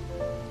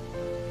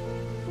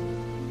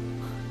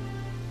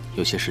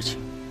有些事情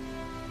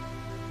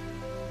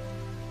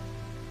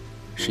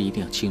是一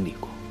定要经历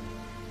过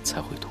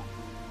才会懂。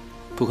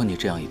不过你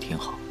这样也挺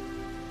好，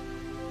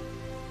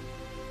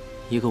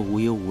一个无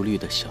忧无虑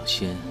的小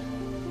仙，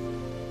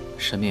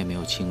什么也没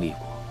有经历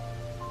过，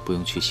不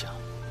用去想，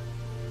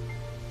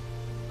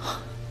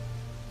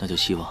那就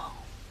希望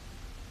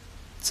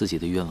自己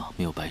的愿望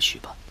没有白许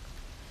吧。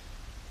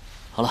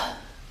好了，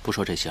不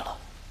说这些了。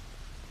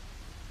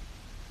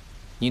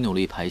你努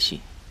力排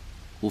戏，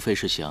无非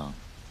是想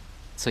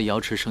在瑶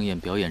池盛宴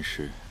表演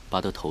时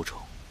拔得头筹，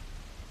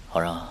好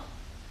让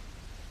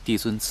帝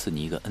尊赐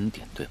你一个恩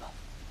典，对吧？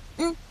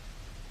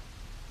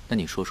那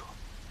你说说，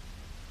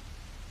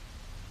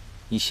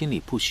你心里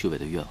不虚伪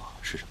的愿望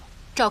是什么？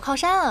找靠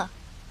山啊！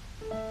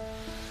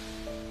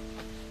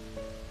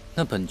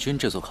那本君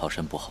这座靠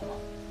山不好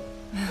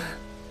吗？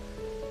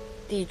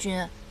帝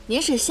君，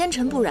您是仙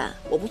尘不染，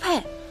我不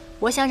配。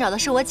我想找的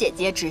是我姐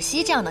姐芷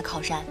溪这样的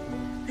靠山。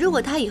如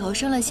果她以后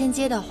升了仙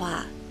阶的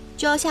话，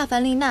就要下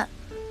凡历难。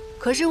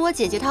可是我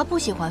姐姐她不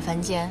喜欢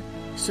凡间，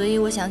所以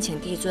我想请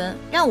帝尊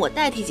让我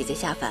代替姐姐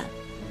下凡。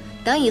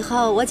等以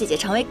后我姐姐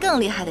成为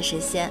更厉害的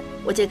神仙，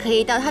我就可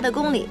以到她的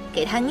宫里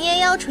给她捏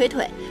腰捶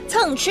腿，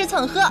蹭吃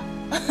蹭喝。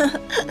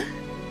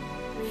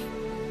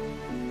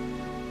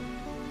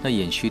那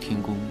偃虚天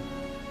宫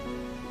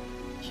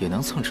也能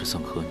蹭吃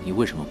蹭喝，你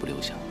为什么不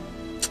留下？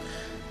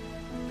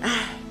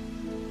唉，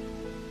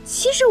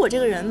其实我这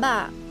个人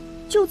吧，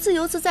就自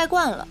由自在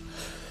惯了。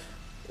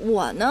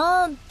我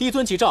呢，帝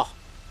尊急诏，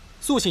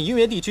速请银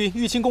元帝君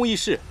玉清宫议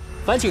事，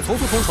烦请从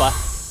速通传。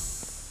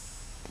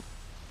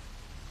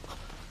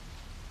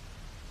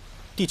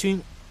帝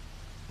君，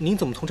您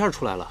怎么从这儿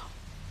出来了？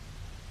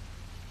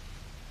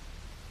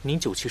您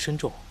酒气深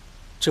重，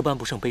这般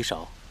不胜杯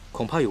勺，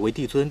恐怕有违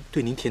帝尊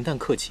对您恬淡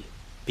客气、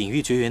秉玉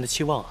绝缘的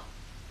期望啊。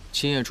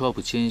今夜抓捕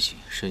奸细，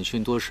审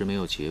讯多时没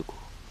有结果，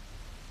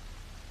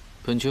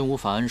本君无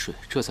法安睡，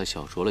这才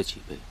小酌了几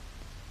杯。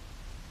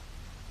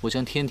我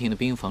将天庭的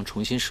兵房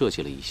重新设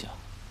计了一下，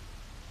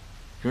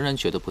仍然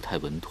觉得不太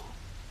稳妥，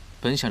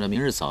本想着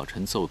明日早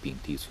晨奏禀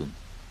帝尊。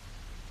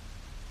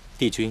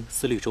帝君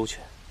思虑周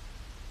全。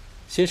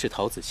先是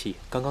陶子气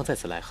刚刚在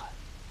此来函，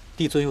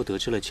帝尊又得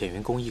知了浅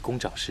元宫一宫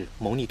长室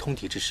谋逆通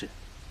敌之事，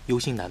忧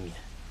心难眠，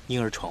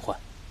因而传唤。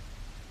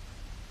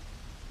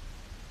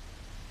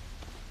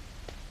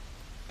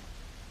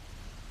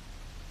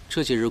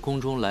这几日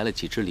宫中来了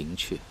几只灵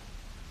雀，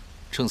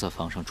正在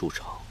房上筑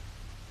巢。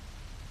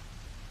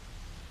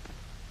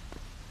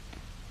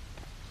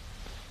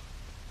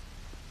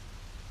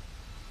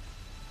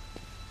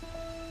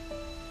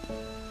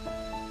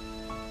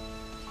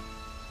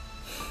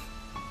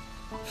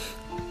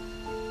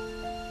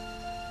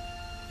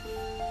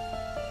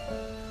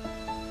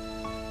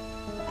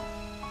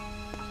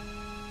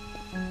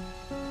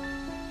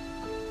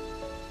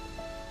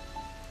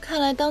看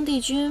来当帝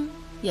君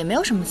也没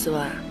有什么滋味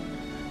儿，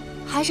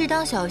还是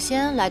当小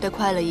仙来得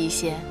快乐一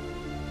些。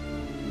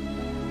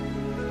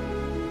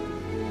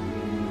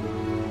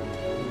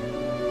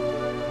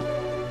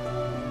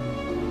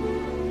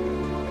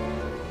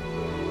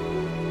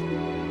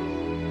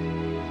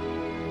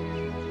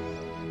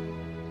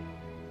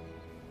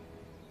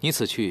你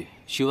此去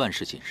需万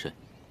事谨慎，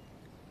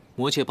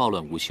魔界暴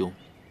乱无休，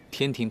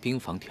天庭兵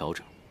防调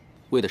整，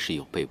为的是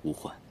有备无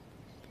患。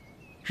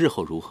日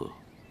后如何，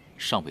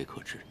尚未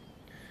可知。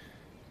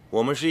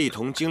我们是一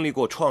同经历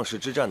过创世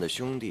之战的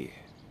兄弟，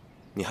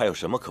你还有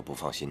什么可不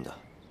放心的？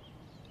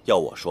要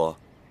我说，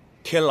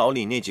天牢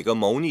里那几个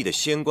谋逆的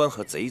仙官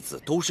和贼子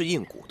都是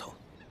硬骨头，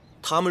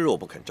他们若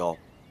不肯招，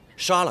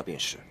杀了便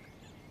是。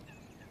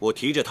我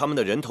提着他们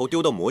的人头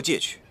丢到魔界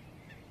去，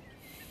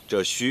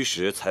这虚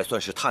实才算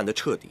是探得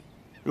彻底。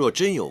若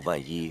真有万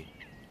一，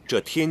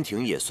这天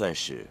庭也算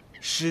是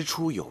师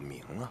出有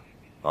名啊！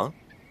啊？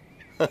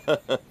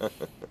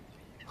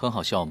很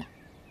好笑吗？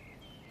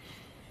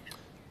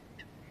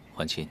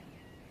桓钦，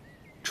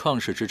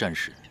创世之战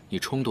时你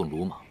冲动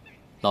鲁莽，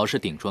老是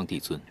顶撞帝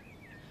尊。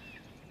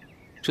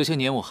这些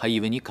年我还以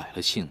为你改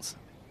了性子，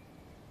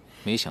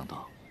没想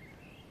到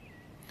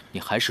你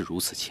还是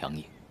如此强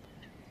硬。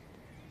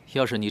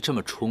要是你这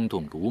么冲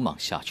动鲁莽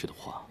下去的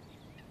话，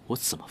我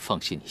怎么放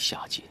心你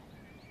下界？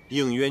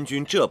应渊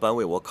君这般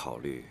为我考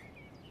虑，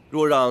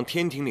若让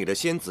天庭里的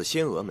仙子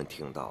仙娥们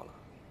听到了，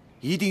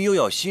一定又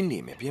要心里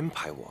面编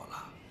排我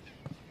了。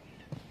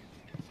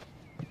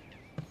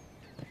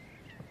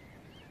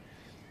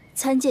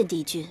参见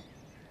帝君，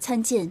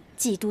参见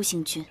冀都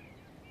星君。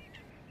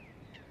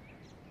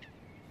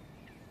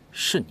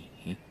是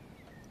你？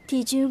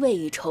帝君未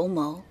雨绸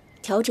缪，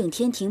调整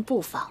天庭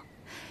布防，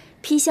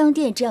披香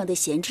殿这样的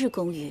闲置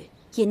公寓，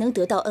也能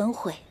得到恩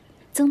惠，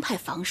增派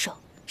防守，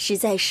实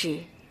在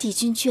是帝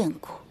君眷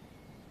顾。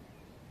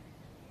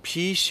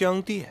披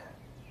香殿，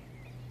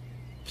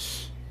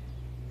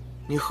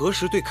你何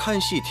时对看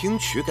戏听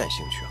曲感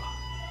兴趣了？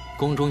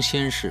宫中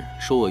仙士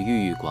说我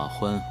郁郁寡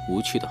欢，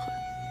无趣的很。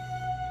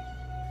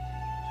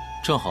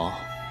正好，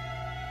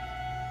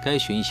该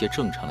寻一些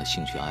正常的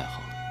兴趣爱好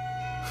了。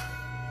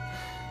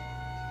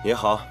也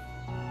好，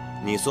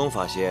你松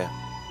法些，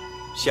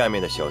下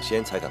面的小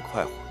仙才敢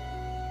快活。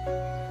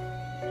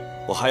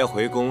我还要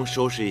回宫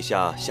收拾一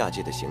下下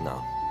界的行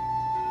囊，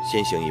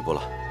先行一步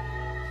了。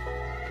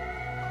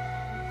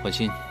欢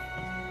心，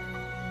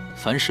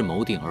凡事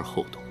谋定而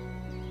后动，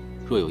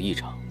若有异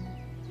常，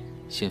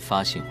先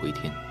发信回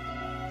天，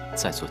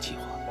再做计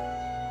划。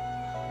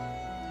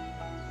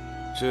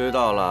知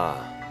道了，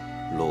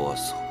啰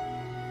嗦。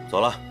走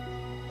了。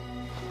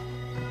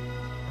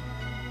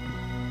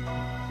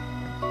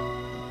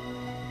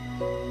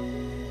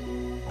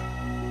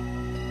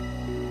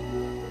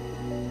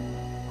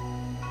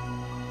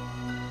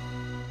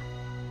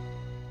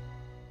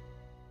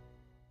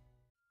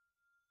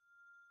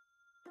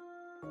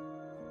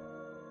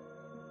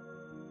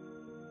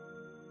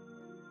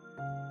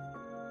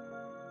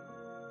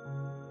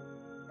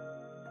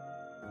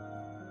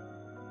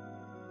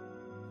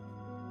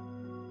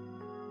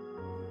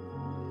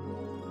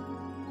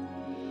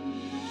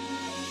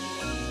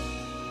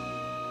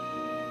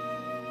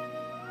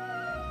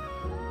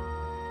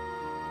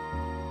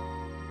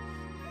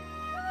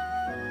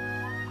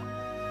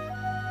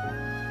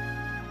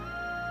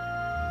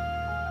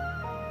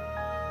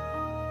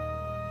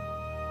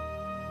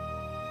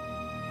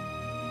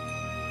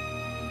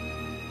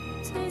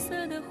褪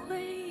色的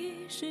回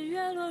忆是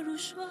月落如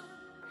霜，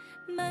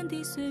满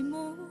地碎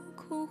木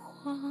枯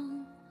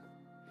黄，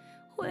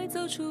会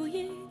走出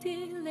一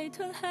滴泪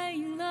吞海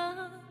银浪，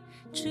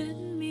执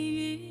迷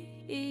于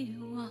遗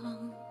忘。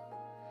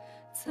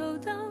走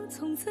到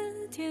从此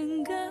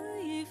天各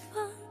一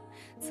方，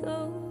走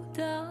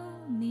到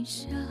你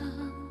乡，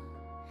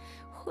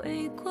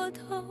回过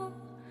头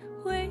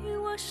为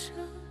我生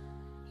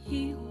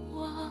遗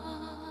忘。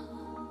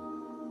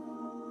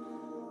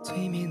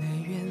催眠的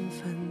缘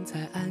分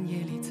在暗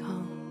夜里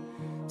藏，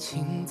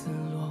情字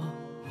落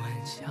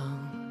晚香。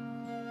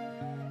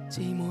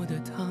寂寞的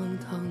汤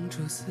烫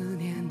出思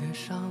念的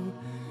伤，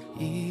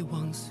遗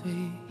忘岁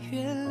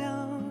月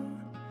凉。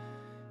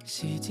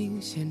洗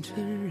尽纤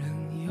尘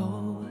仍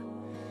有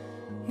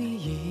你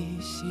依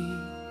稀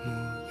模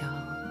样，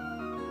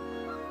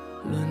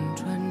轮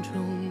转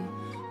中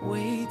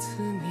为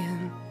思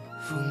念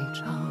疯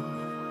长。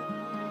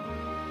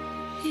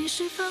一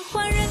世繁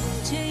华人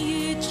间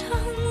一场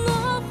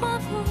落花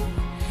风，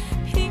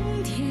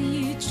平添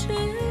一纸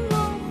落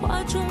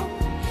花中，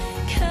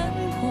看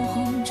破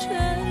红尘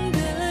的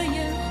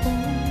眼红。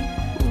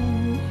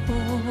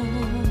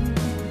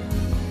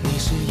你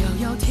是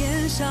遥遥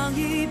天上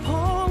一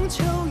捧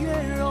秋月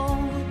容，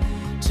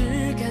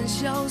只敢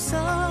潇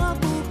洒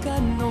不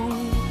敢浓。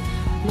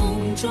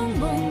梦中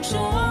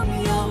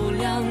有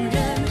两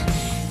人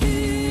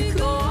与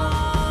共。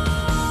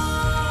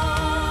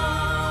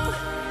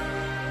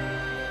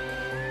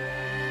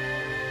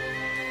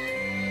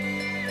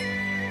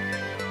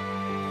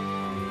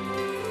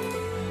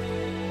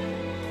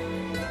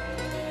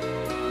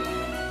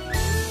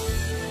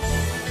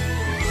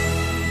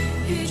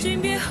与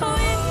君别后，一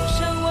生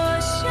我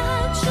下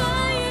转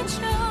一角，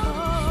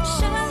山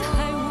海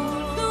无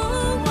路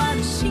万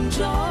心中。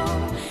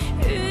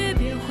欲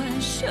别还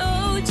休，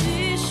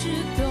几时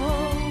都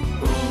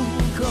不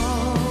够。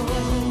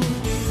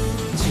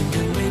情根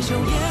未休，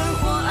烟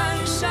火岸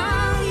上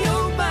有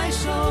白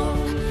首，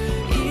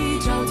一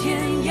朝天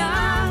涯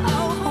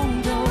熬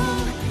红豆，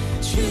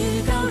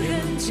去到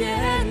人间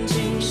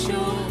尽修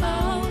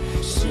好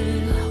时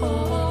候。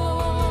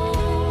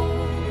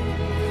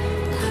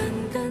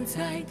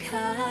再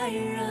开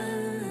人